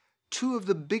 2 of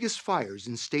the biggest fires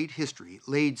in state history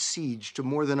laid siege to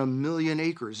more than 1 million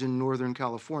acres in Northern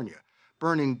California,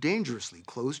 burning dangerously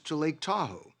close to Lake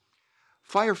Tahoe.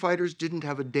 Firefighters didn't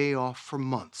have a day off for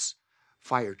months.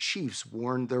 Fire chiefs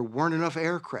warned there weren't enough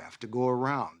aircraft to go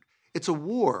around. It's a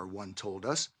war, one told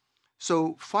us.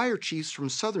 So fire chiefs from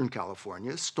Southern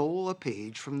California stole a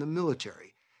page from the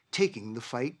military, taking the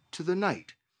fight to the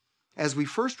night. As we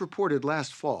first reported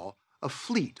last fall, a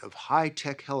fleet of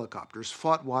high-tech helicopters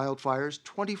fought wildfires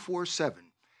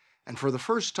 24/7. And for the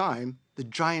first time, the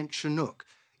giant Chinook,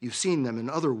 you've seen them in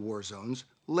other war zones,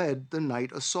 led the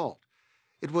night assault.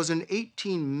 It was an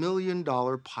 $18 million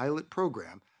pilot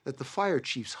program that the fire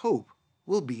chiefs hope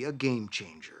will be a game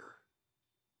changer.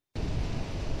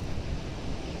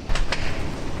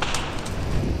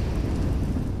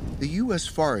 The U.S.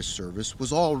 Forest Service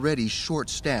was already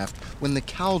short-staffed when the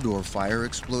Caldor fire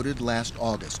exploded last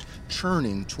August,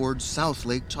 churning towards South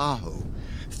Lake Tahoe.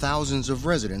 Thousands of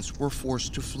residents were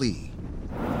forced to flee.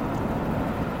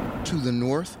 To the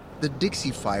north, the Dixie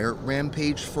Fire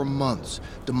rampaged for months,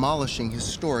 demolishing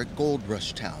historic gold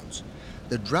rush towns.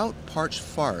 The drought-parched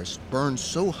forests burn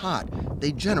so hot,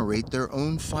 they generate their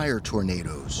own fire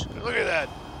tornadoes. Look at that.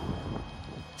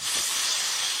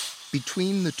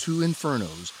 Between the two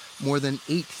infernos, more than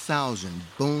 8,000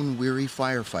 bone-weary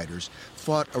firefighters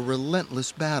fought a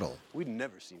relentless battle. We'd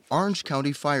never seen Orange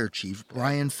County Fire Chief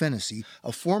Brian Fennessy,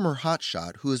 a former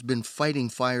hotshot who has been fighting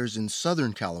fires in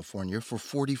Southern California for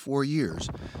 44 years,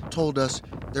 told us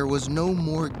there was no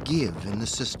more give in the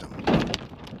system.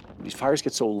 These fires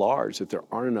get so large that there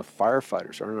aren't enough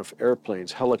firefighters, aren't enough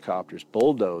airplanes, helicopters,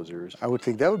 bulldozers. I would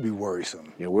think that would be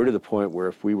worrisome. You know, we're to the point where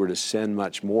if we were to send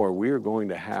much more, we are going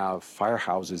to have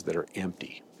firehouses that are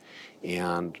empty.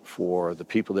 And for the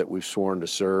people that we've sworn to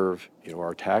serve, you know,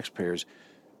 our taxpayers,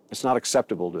 it's not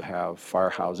acceptable to have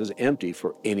firehouses empty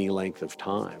for any length of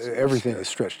time. Everything is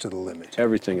stretched to the limit.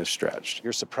 Everything is stretched.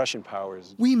 Your suppression power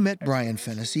is... We met Brian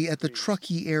Fennessy at the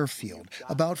Truckee Airfield,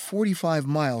 about 45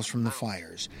 miles from the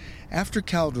fires. After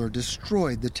Caldor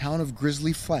destroyed the town of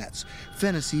Grizzly Flats,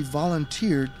 Fennessy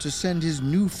volunteered to send his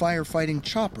new firefighting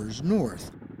choppers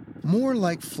north. More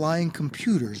like flying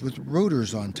computers with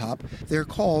rotors on top, they're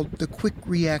called the Quick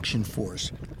Reaction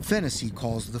Force. Fennessy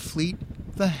calls the fleet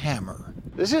the Hammer.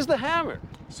 This is the Hammer.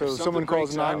 So someone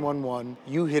calls 911,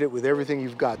 you hit it with everything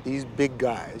you've got, these big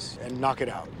guys, and knock it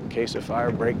out. In case of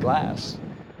fire, break glass.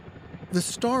 The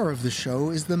star of the show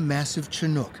is the massive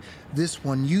Chinook. This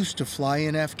one used to fly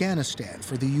in Afghanistan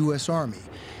for the U.S. Army.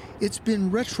 It's been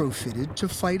retrofitted to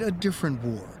fight a different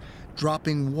war,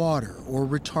 dropping water or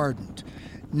retardant.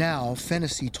 Now,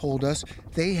 Fennessy told us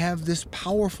they have this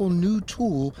powerful new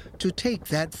tool to take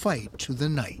that fight to the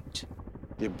night.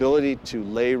 The ability to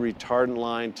lay retardant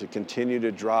line to continue to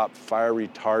drop fire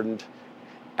retardant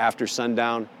after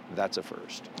sundown, that's a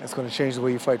first. That's going to change the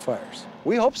way you fight fires.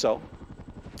 We hope so.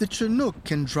 The Chinook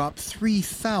can drop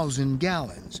 3,000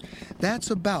 gallons.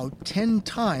 That's about 10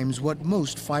 times what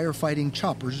most firefighting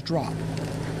choppers drop.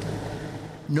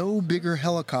 No bigger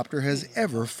helicopter has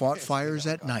ever fought fires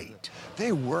at night.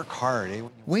 They work hard.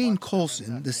 Wayne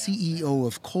Colson, the CEO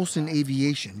of Colson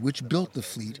Aviation, which built the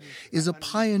fleet, is a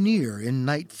pioneer in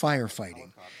night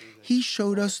firefighting. He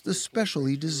showed us the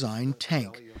specially designed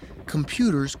tank.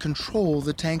 Computers control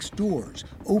the tank's doors,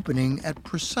 opening at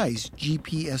precise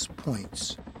GPS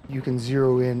points. You can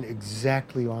zero in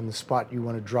exactly on the spot you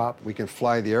want to drop. We can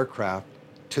fly the aircraft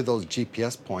to those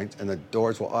GPS points, and the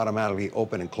doors will automatically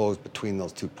open and close between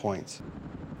those 2 points.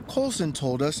 Colson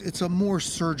told us it's a more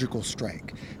surgical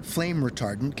strike. Flame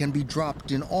retardant can be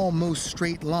dropped in almost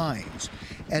straight lines.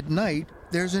 At night,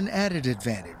 there's an added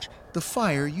advantage. The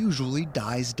fire usually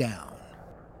dies down.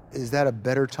 Is that a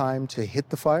better time to hit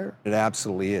the fire? It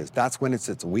absolutely is. That's when it's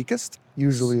its weakest.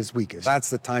 Usually it's weakest. That's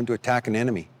the time to attack an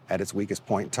enemy at its weakest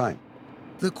point in time.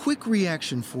 The Quick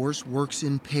Reaction Force works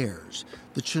in pairs.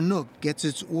 The Chinook gets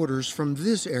its orders from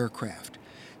this aircraft.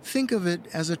 Think of it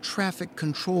as a traffic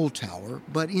control tower,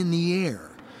 but in the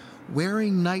air.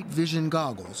 Wearing night vision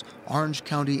goggles, Orange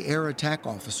County Air Attack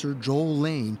Officer Joel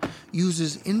Lane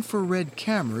uses infrared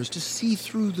cameras to see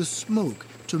through the smoke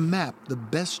to map the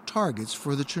best targets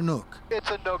for the Chinook.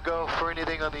 It's a no-go for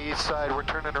anything on the east side. We're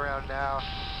turning around now.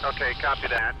 Okay, copy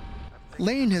that.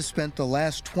 Lane has spent the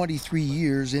last 23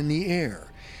 years in the air.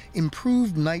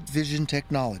 Improved night vision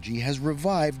technology has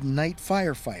revived night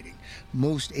firefighting.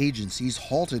 Most agencies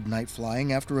halted night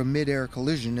flying after a mid-air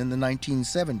collision in the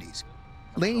 1970s.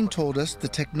 Lane told us the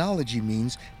technology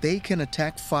means they can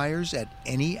attack fires at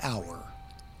any hour.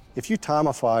 If you time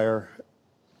a fire,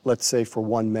 let's say for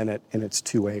 1 minute and it's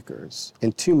 2 acres,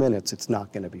 in 2 minutes it's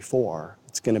not going to be 4,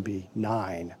 it's going to be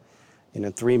 9. And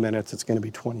in 3 minutes, it's going to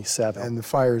be 27. And the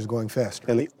fire is going faster.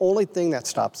 And the only thing that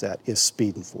stops that is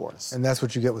speed and force. And that's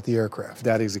what you get with the aircraft.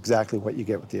 That is exactly what you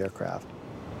get with the aircraft.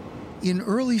 In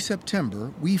early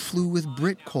September, we flew with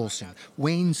Britt Colson,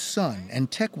 Wayne's son and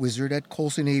tech wizard at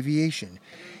Colson Aviation.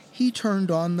 He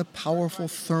turned on the powerful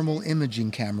thermal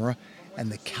imaging camera, and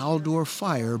the Caldor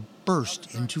fire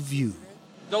burst into view.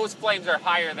 Those flames are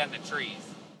higher than the trees.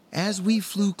 As we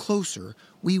flew closer,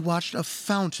 we watched a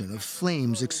fountain of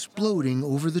flames exploding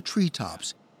over the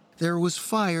treetops. There was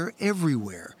fire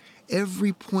everywhere,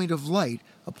 every point of light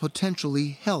a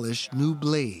potentially hellish new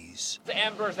blaze. The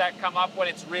embers that come up when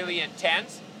it's really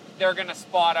intense, they're going to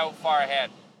spot out far ahead.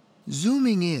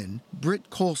 Zooming in, Britt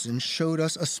Colson showed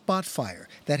us a spot fire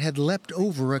that had leapt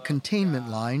over a containment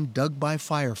line dug by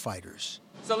firefighters.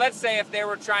 So let's say if they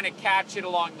were trying to catch it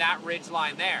along that ridge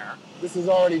line there. This is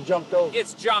already jumped over.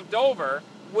 It's jumped over.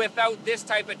 Without this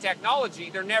type of technology,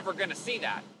 they're never going to see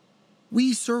that.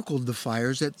 We circled the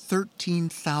fires at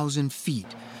 13,000 feet.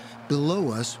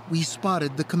 Below us, we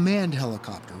spotted the command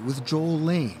helicopter with Joel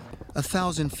Lane.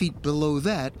 1,000 feet below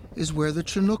that is where the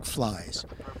Chinook flies.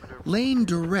 Lane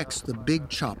directs the big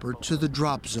chopper to the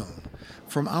drop zone.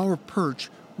 From our perch,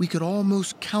 we could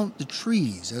almost count the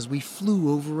trees as we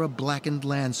flew over a blackened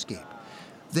landscape.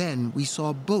 Then we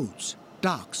saw boats,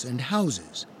 docks, and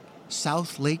houses.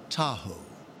 South Lake Tahoe.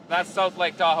 That's South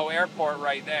Lake Tahoe Airport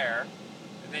right there.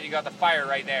 And then you got the fire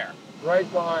right there. Right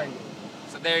behind you.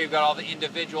 So there you've got all the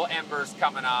individual embers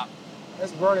coming up.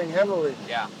 That's burning heavily.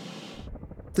 Yeah.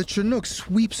 The Chinook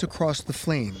sweeps across the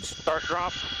flames. Start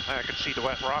drop. I can see the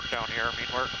wet rock down here. I mean,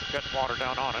 we're getting water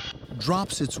down on it.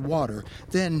 Drops its water,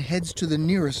 then heads to the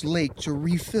nearest lake to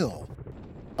refill.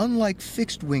 Unlike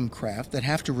fixed-wing craft that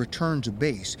have to return to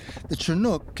base, the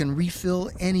Chinook can refill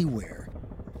anywhere.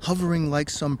 Hovering like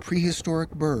some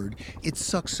prehistoric bird, it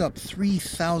sucks up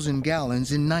 3,000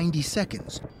 gallons in 90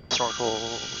 seconds.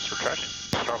 Snorkel's retracting.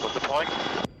 Snorkel deploying.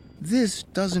 This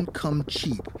doesn't come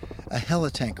cheap. A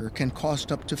helitanker can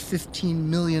cost up to $15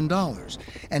 million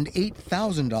and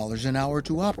 $8,000 an hour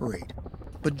to operate.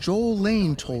 But Joel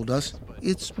Lane told us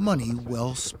it's money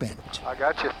well spent. I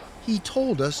got you. He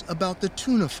told us about the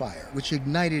tuna fire, which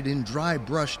ignited in dry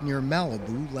brush near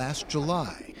Malibu last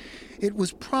July. It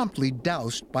was promptly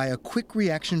doused by a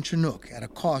quick-reaction Chinook at a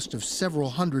cost of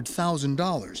several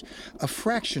 $100,000, a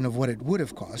fraction of what it would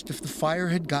have cost if the fire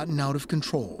had gotten out of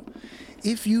control.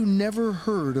 If you never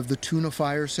heard of the tuna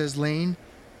fire, says Lane,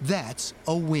 that's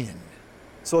a win.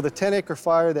 So the 10-acre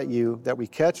fire that we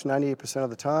catch 98% of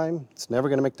the time, it's never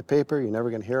going to make the paper. You're never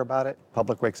going to hear about it.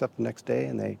 Public wakes up the next day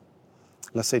and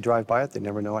unless they drive by it, they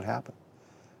never know what happened.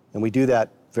 And we do that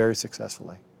very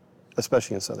successfully,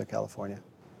 especially in Southern California.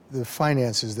 The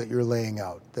finances that you're laying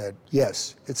out, that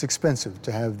yes, it's expensive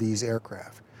to have these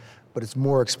aircraft, but it's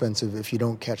more expensive if you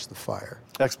don't catch the fire.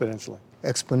 Exponentially.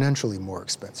 Exponentially more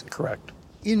expensive. Correct.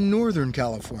 In Northern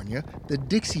California, the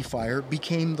Dixie Fire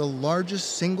became the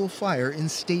largest single fire in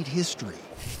state history.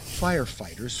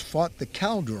 Firefighters fought the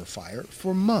Caldor Fire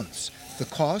for months. The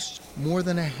cost, more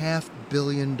than $500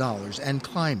 million and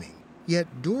climbing.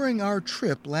 Yet during our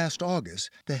trip last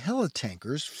August, the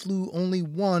helitankers flew only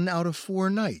 1 out of 4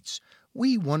 nights.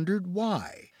 We wondered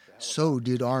why. So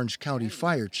did Orange County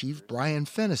Fire Chief Brian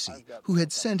Fennessy, who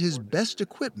had sent his best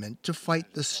equipment to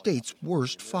fight the state's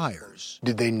worst fires.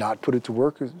 Did they not put it to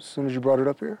work as soon as you brought it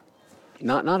up here?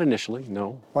 Not initially,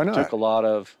 no. Why not?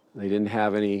 They didn't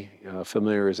have any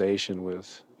familiarization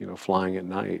with, flying at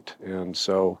night. And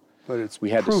so we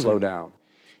had to slow down.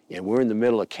 And we're in the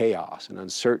middle of chaos and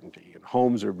uncertainty, and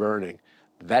homes are burning.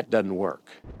 That doesn't work.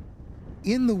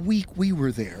 In the week we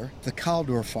were there, the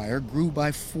Caldor Fire grew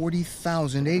by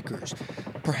 40,000 acres.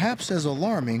 Perhaps as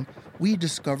alarming, we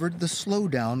discovered the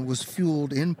slowdown was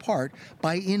fueled in part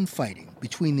by infighting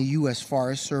between the U.S.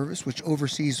 Forest Service, which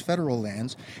oversees federal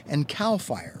lands, and CAL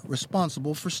FIRE,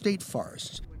 responsible for state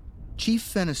forests. Chief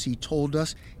Fennessy told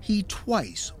us he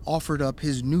twice offered up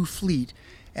his new fleet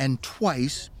and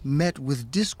twice met with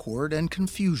discord and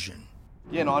confusion.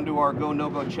 Yeah, and onto our go,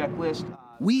 no-go checklist.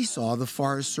 We saw the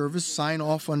Forest Service sign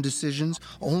off on decisions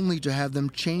only to have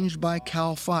them changed by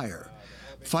CAL FIRE.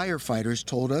 Firefighters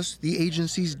told us the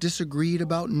agencies disagreed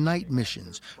about night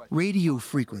missions, radio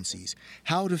frequencies,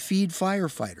 how to feed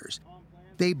firefighters.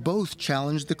 They both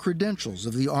challenged the credentials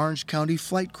of the Orange County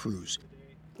flight crews.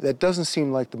 That doesn't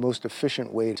seem like the most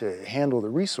efficient way to handle the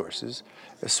resources,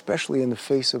 especially in the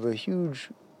face of a huge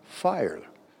fire.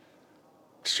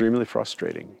 Extremely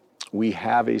frustrating. We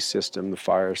have a system, the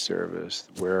fire service,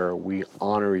 where we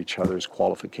honor each other's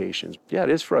qualifications. Yeah, it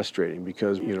is frustrating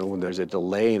because, when there's a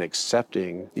delay in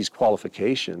accepting these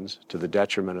qualifications to the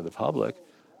detriment of the public,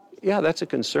 yeah, that's a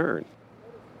concern.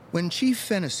 When Chief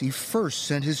Fennessy first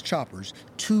sent his choppers,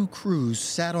 2 crews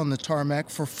sat on the tarmac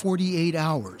for 48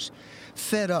 hours.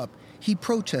 Fed up, he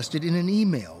protested in an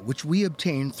email, which we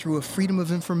obtained through a Freedom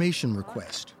of Information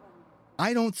request.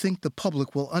 I don't think the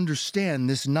public will understand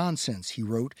this nonsense, he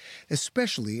wrote,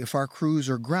 especially if our crews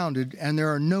are grounded and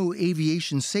there are no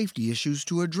aviation safety issues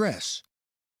to address.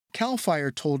 CAL FIRE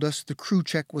told us the crew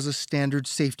check was a standard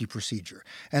safety procedure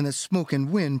and that smoke and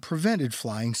wind prevented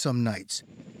flying some nights.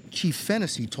 Chief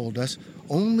Fennessy told us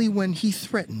only when he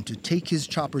threatened to take his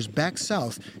choppers back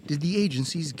south did the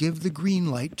agencies give the green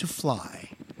light to fly.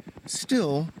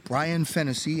 Still, Brian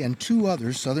Fennessy and 2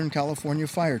 other Southern California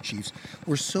fire chiefs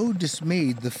were so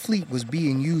dismayed the fleet was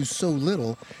being used so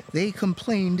little, they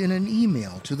complained in an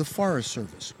email to the Forest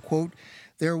Service, quote,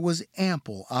 "There was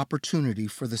ample opportunity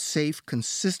for the safe,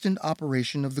 consistent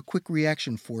operation of the Quick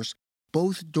Reaction Force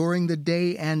both during the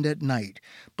day and at night,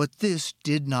 but this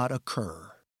did not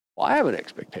occur." Well, I have an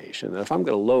expectation that if I'm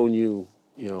going to loan you,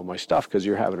 my stuff because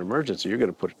you're having an emergency, you're going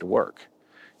to put it to work.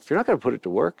 If you're not going to put it to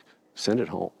work, send it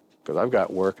home, because I've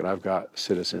got work and I've got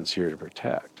citizens here to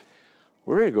protect.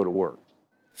 We're ready to go to work.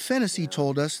 Fennessy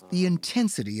told us the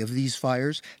intensity of these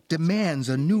fires demands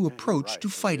a new approach to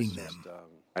fighting them.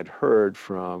 I'd heard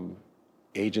from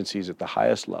agencies at the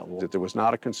highest level that there was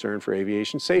not a concern for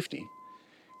aviation safety.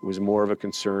 It was more of a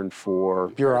concern for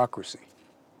bureaucracy.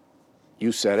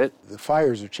 You said it. The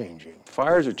fires are changing.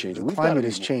 Fires are changing. The climate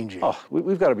is changing.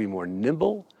 We've got to be more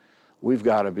nimble. We've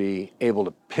got to be able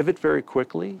to pivot very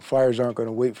quickly. Fires aren't going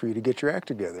to wait for you to get your act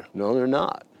together. No, they're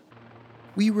not.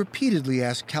 We repeatedly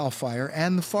asked CAL FIRE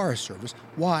and the Forest Service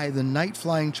why the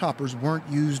night-flying choppers weren't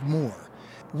used more.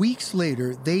 Weeks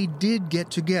later, they did get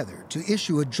together to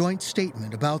issue a joint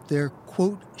statement about their,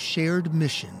 quote, shared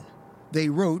mission. They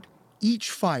wrote,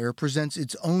 "Each fire presents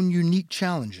its own unique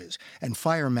challenges, and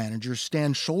fire managers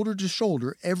stand shoulder to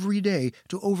shoulder every day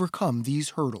to overcome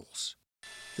these hurdles."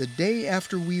 The day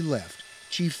after we left,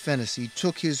 Chief Fennessy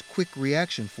took his Quick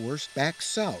Reaction Force back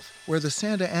south, where the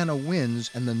Santa Ana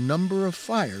winds and the number of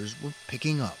fires were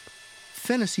picking up.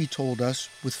 Fennessy told us,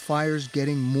 with fires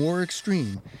getting more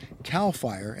extreme, CAL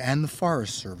FIRE and the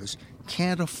Forest Service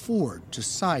can't afford to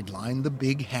sideline the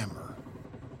big hammer.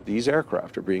 These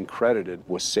aircraft are being credited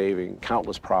with saving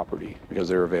countless property because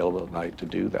they're available at night to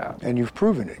do that. And you've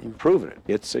proven it. You've proven it.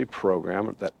 It's a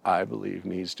program that I believe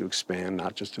needs to expand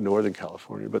not just to Northern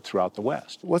California, but throughout the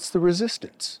West. What's the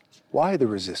resistance? Why the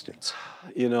resistance?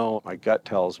 My gut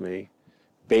tells me,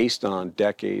 based on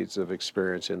decades of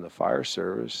experience in the fire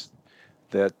service,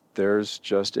 that there's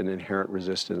just an inherent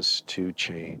resistance to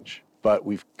change. But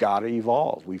we've got to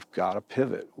evolve. We've got to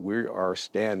pivot. We are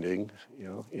standing,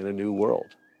 in a new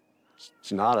world.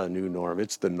 It's not a new norm,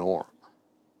 it's the norm.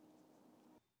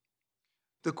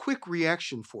 The Quick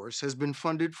Reaction Force has been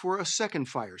funded for a second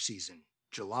fire season,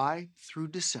 July through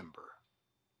December.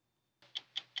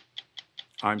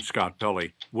 I'm Scott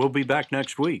Pelley. We'll be back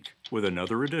next week with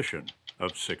another edition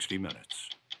of 60 Minutes.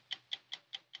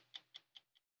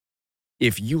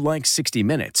 If you like 60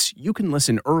 Minutes, you can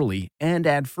listen early and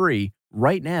ad-free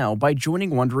right now by joining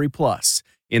Wondery Plus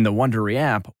in the Wondery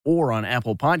app or on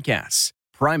Apple Podcasts.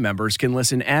 Prime members can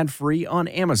listen ad-free on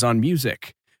Amazon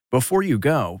Music. Before you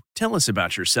go, tell us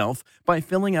about yourself by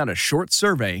filling out a short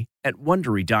survey at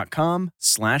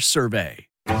Wondery.com/survey.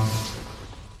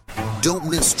 Don't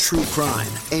miss true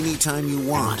crime anytime you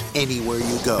want, anywhere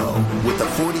you go with the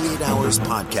 48 Hours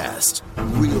podcast.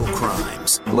 Real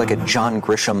crimes. Like a John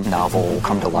Grisham novel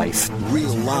come to life.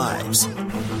 Real lives.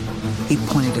 He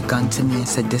pointed a gun to me and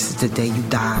said, "This is the day you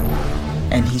die."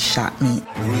 And he shot me.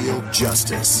 Real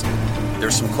justice.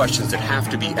 There's some questions that have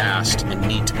to be asked and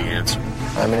need to be answered.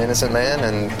 I'm an innocent man,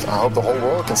 and I hope the whole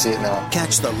world can see it now.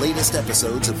 Catch the latest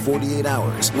episodes of 48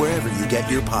 Hours wherever you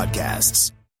get your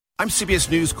podcasts. I'm CBS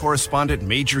News correspondent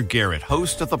Major Garrett,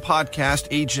 host of the podcast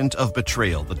Agent of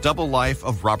Betrayal, The Double Life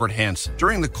of Robert Hanssen.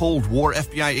 During the Cold War,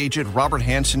 FBI agent Robert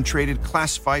Hanssen traded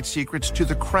classified secrets to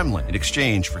the Kremlin in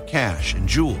exchange for cash and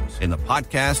jewels. In the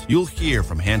podcast, you'll hear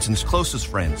from Hanssen's closest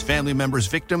friends, family members,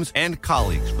 victims, and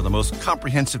colleagues for the most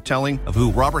comprehensive telling of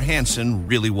who Robert Hanssen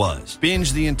really was.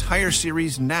 Binge the entire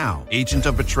series now. Agent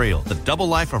of Betrayal, The Double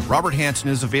Life of Robert Hanssen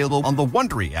is available on the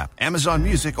Wondery app, Amazon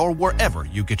Music, or wherever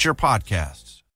you get your podcasts.